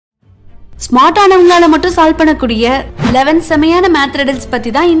Smart ஆனவங்களால மட்டும் solve பண்ணக்கூடிய 11 செமையான மேத் ரிடல்ஸ் பத்தி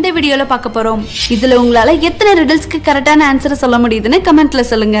தான் இந்த வீடியோல பார்க்க போறோம். இதுல உங்களால எத்தனை ரிடல்ஸ்க்கு கரெக்டான ஆன்சரை சொல்ல முடியுதுன்னு கமெண்ட்ல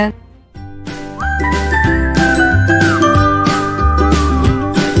சொல்லுங்க.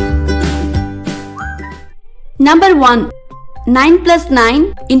 Number 1 9 plus 9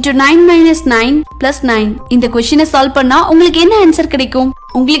 into 9 minus 9 plus 9. இந்த क्वेश्चனை சால்வ் பண்ணா உங்களுக்கு என்ன ஆன்சர் கிடைக்கும்?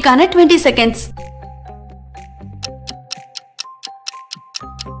 உங்களுக்கான 20 seconds.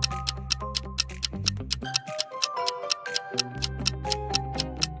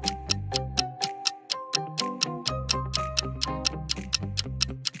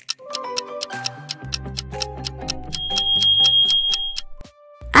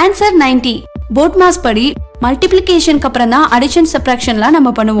 ஆன்சர் 90. போர்ட் மாஸ் படி மல்டிப்ளிகேஷனுக்கு அப்புறம் தான் அடிஷன் சப்ட்ராக்ஷன்லாம் நம்ம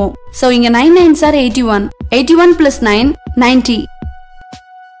பண்ணுவோம். சோ இங்க 9 9s are 81. 81 plus 9 90.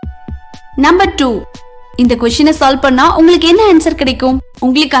 நம்பர் 2. இந்த क्वेश्चனை சால்வ் பண்ணா உங்களுக்கு என்ன ஆன்சர் கிடைக்கும்?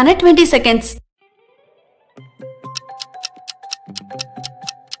 உங்களுக்கான 20 seconds.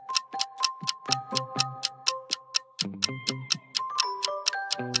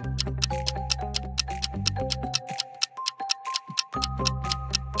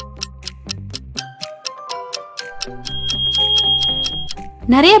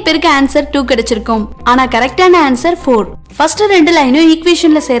 நிறைய பேருக்கு ஆன்சர் 2 கிடைச்சிருக்கும். ஆனா கரெக்டான ஆன்சர் 4. ஃபர்ஸ்ட் ரெண்டு லைனும்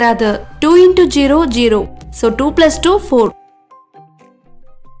ஈக்குவேஷன்ல சேராது. 2 into 0 0. So 2 plus 2 4.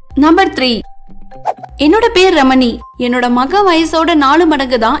 நம்பர் 3. என்னோட பேர் ரமணி. என்னோட மக வயசோட 4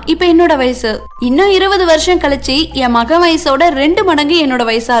 மடங்கு தான் இப்ப என்னோட வயசு. இன்னும் 20 வருஷம் கழிச்சு என் மக வயசோட 2 மடங்கு என்னோட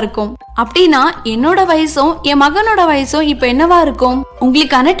வயசா இருக்கும். அப்படின்னா என்னோட வயசும் என் மகனோட வயசும் இப்ப என்னவா இருக்கும்?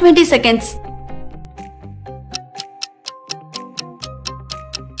 உங்களுக்கான 20 seconds.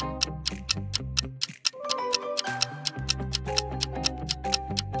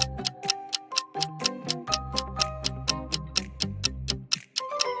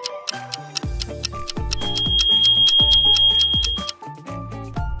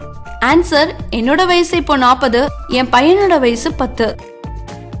 ஆன்சர் என்னோட வயசு இப்போ 40, என் பையனோட வயசு 10.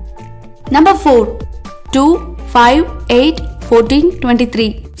 நம்பர் 4 2 5 8 14 23.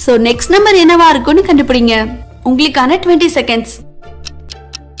 சோ நெக்ஸ்ட் நம்பர் என்னவா இருக்கும்னு கண்டுபிடிங்க. உங்களுக்கான 20 seconds.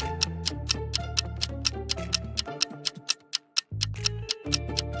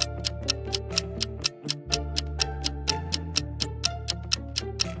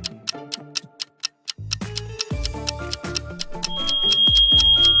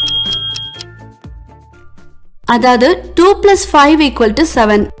 அதாவது 2 plus 5 equal to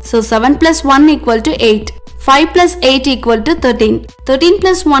 7. So 7 plus 1 equal to 8. 5 plus 8 equal to 13. 13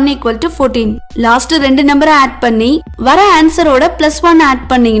 plus 1 equal to 14. Last ரெண்டு நம்பரை ஆட் பண்ணி வர ஆன்சரோட plus 1 ஆட்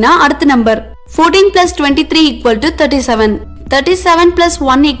பண்ணீங்கன்னா அடுத்த number 14 plus 23 equal to 37. 37 plus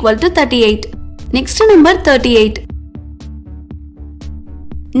 1 equal to 38. Next number 38.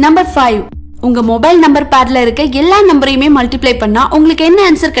 Number 5. உங்க மொபைல் நம்பர் பேட்ல இருக்க எல்லா நம்பரையுமே மல்டிப்ளை பண்ணா உங்களுக்கு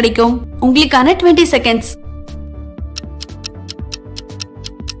என்ன ஆன்சர் கிடைக்கும்? உங்களுக்கான 20 seconds.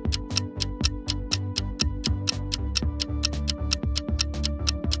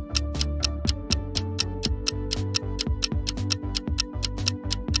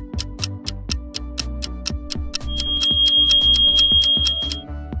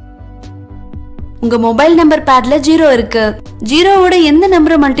 உங்க மொபைல் நம்பர் பேட்ல 0 இருக்கு. 0 ஓட எந்த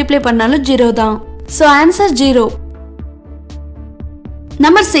நம்பரை மல்டிப்ளை பண்ணாலும் 0 தான். So answer 0.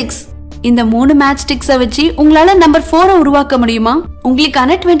 நம்பர் 6. இந்த மூணு மேட்ச் ஸ்டிக்ஸை வச்சு உங்களால நம்பர் 4 உருவாக்க முடியுமா?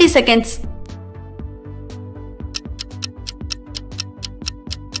 உங்களுக்கான 20 seconds.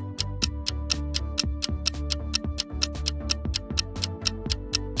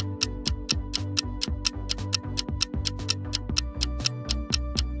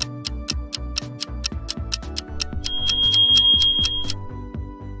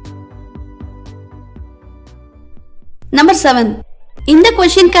 நம்பர் 7. இந்த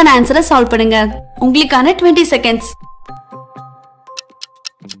क्वेश्चनக்கான ஆன்சரை சால்வ் பண்ணுங்க. உங்களுக்கான 20 seconds.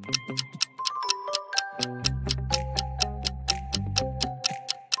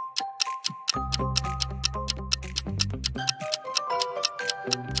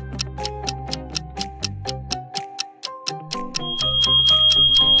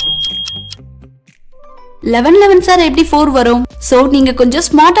 லெவன் 11 சார் எப்படி 4 வரும்? சோ நீங்க கொஞ்சம்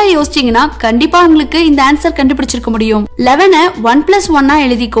ஸ்மார்ட்டா யோசிச்சீங்கன்னா கண்டிப்பா உங்களுக்கு இந்த ஆன்சர் கண்டுபிடிச்சிருக்க முடியும். 11 1 plus 1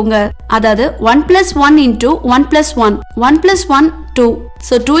 எழுதிக்கோங்க. அதாவது 1 plus 1 into 1 plus 1. 1 plus 1 2.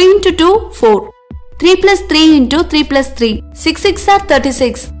 So 2 into 2 4. 3 plus 3 into 3 plus 3. 6 6 are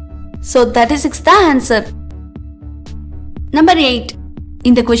 36. So 36 தான் ஆன்சர். நம்பர் 8.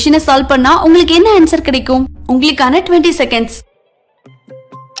 இந்த क्वेश्चனை சால்வ் பண்ணா உங்களுக்கு என்ன ஆன்சர் கிடைக்கும்? உங்களுக்கான 20 seconds.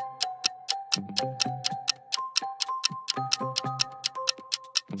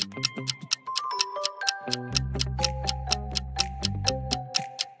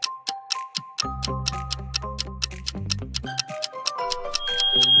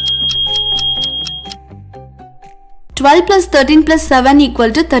 12 plus 13 plus 7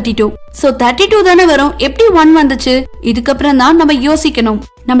 equal to 32. So 32 தானே வரும். எப்படி 1 வந்துச்சு? இதுக்கப்புறம் தான் நம்ம யோசிக்கணும்.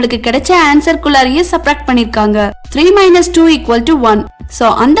 நம்மளுக்கு கிடைச்ச ஆன்சர் குள்ளாரியே சப்ட்ராக்ட் பண்ணிருக்காங்க. 3 minus 2 equal to 1. So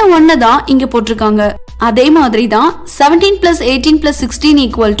அந்த 1 தான் இங்க போட்டிருக்காங்க. அதே மாதிரி தான் 17 plus 18 plus 16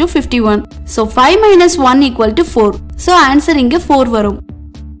 equal to 51. So 5 minus 1 equal to 4. So answer இங்க 4 வரும்.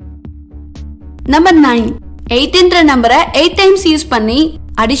 Number 9. 8 என்ற நம்பரை 8 times யூஸ் பண்ணி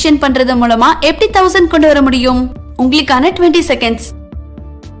அடிஷன் பண்றது மூலமா எப்படி 1000 கொண்டு வர முடியும்? உங்களுக்கான 20 seconds.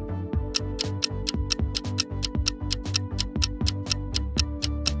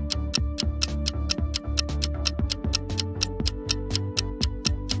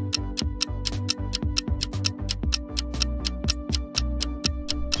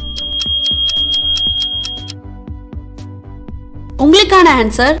 உங்களுக்கான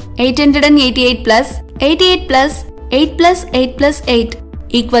answer 888 plus 88 plus 8 plus 8 plus 8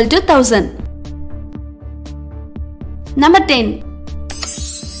 equal to 1000. Number 10.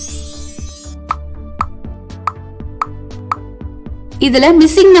 இதுல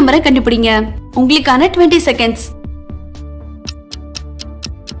மிஸ்ஸிங் நம்பரை கண்டுபிடிங்க. உங்களுக்கான 20 seconds.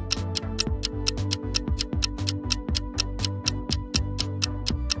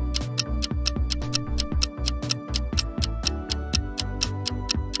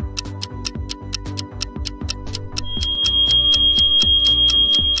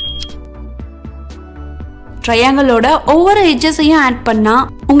 ட்ரையாங்கிளோட ஒவ்வொரு எட்ஜஸையும் ஆட் பண்ணா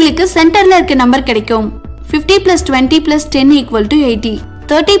உங்களுக்கு சென்டர்ல இருக்க நம்பர் கிடைக்கும். 50 plus 20 plus 10 equal to 80.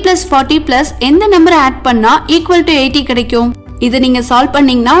 30 plus 40 plus எந்த நம்பரை ஆட் பண்ணா equal to 80 கிடைக்கும்? இது நீங்க சால்வ்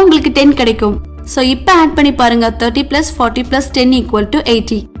பண்ணீங்கன்னா உங்களுக்கு 10 கிடைக்கும். சோ இப்போ ஆட் பண்ணி பாருங்க. 30 plus 40 plus 10 equal to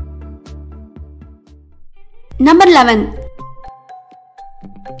 80. Number 11.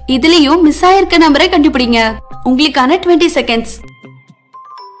 இதுலயும் மிஸ் ஆயிருக்க நம்பரை கண்டுபிடிங்க. உங்களுக்கான 20 seconds.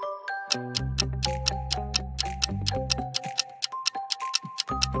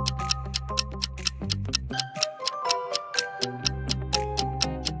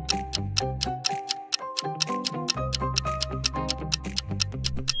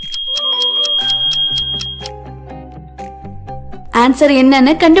 ஆன்சர்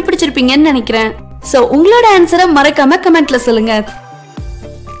என்னன்னு கண்டுபிடிச்சிருப்பீங்கன்னு நினைக்கிறேன். சோ உங்களோட ஆன்சரை மறக்காம கமெண்ட்ல சொல்லுங்க.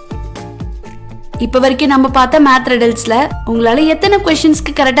 இப்ப வரைக்கும் நம்ம பார்த்த மேத் ரிடல்ஸ்ல உங்களால எத்தனை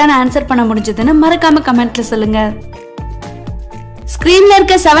क्वेश्चंसக்கு கரெக்டான ஆன்சர் பண்ண முடிஞ்சதுன்னு மறக்காம கமெண்ட்ல சொல்லுங்க. ஸ்கிரீன்ல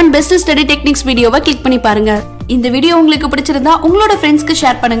இருக்க 7 பெஸ்ட் ஸ்டடி டெக்னிக்ஸ் வீடியோவை கிளிக் பண்ணி பாருங்க. இந்த வீடியோ உங்களுக்கு பிடிச்சிருந்தா உங்களோட ஃப்ரெண்ட்ஸ்க்கு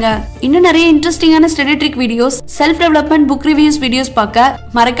ஷேர் பண்ணுங்க. இன்னும் நிறைய இன்ட்ரெஸ்டிங்கான study trick videos, self development book reviews videos பார்க்க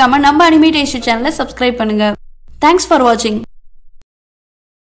மறக்காம நம்ம அனிமேட் ஐஷு சேனலை சப்ஸ்கிரைப் பண்ணுங்க. Thanks for watching.